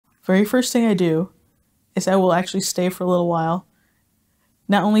very first thing I do is I will actually stay for a little while,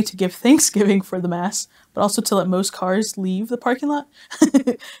 not only to give thanksgiving for the Mass, but also to let most cars leave the parking lot.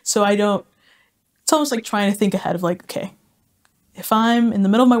 So I don't, it's almost like trying to think ahead of like, okay, if I'm in the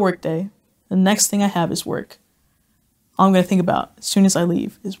middle of my workday, the next thing I have is work. All I'm going to think about as soon as I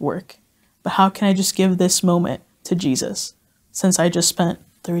leave is work. But how can I just give this moment to Jesus since I just spent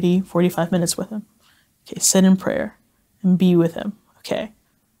 30, 45 minutes with him? Okay, sit in prayer and be with him. Okay.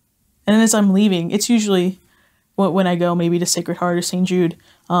 And then as I'm leaving, it's usually when I go maybe to Sacred Heart or St. Jude,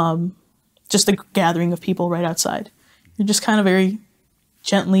 just a gathering of people right outside. You're just kind of very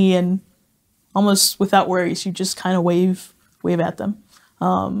gently and almost without worries, you just kind of wave at them.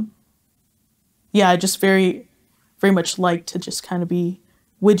 Yeah, I just very, very much like to just kind of be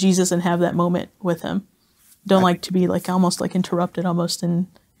with Jesus and have that moment with him. Don't like to be like almost like interrupted almost in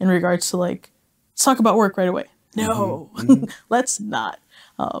regards to like, let's talk about work right away. No, let's not.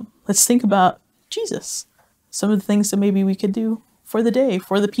 Let's think about Jesus. Some of the things that maybe we could do for the day,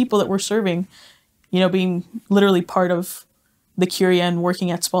 for the people that we're serving, you know, being literally part of the Curia and working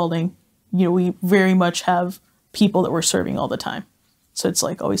at Spalding, you know, we very much have people that we're serving all the time. So it's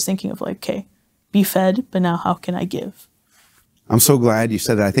like always thinking of like, okay, be fed, but now how can I give? I'm so glad you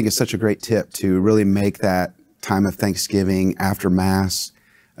said that. I think it's such a great tip to really make that time of Thanksgiving after Mass.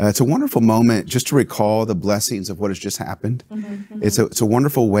 It's a wonderful moment just to recall the blessings of what has just happened. It's a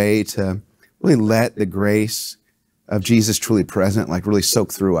wonderful way to really let the grace of Jesus truly present, like really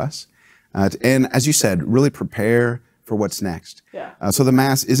soak through us. And as you said, really prepare for what's next. So the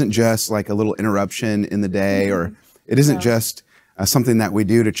Mass isn't just like a little interruption in the day, or it isn't just something that we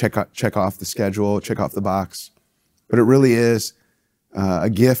do to check off the schedule, check off the box, but it really is a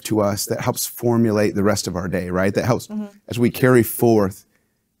gift to us that helps formulate the rest of our day, right? That helps as we carry forth,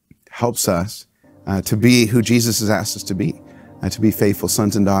 helps us to be who Jesus has asked us to be faithful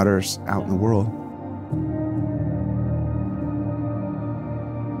sons and daughters out in the world.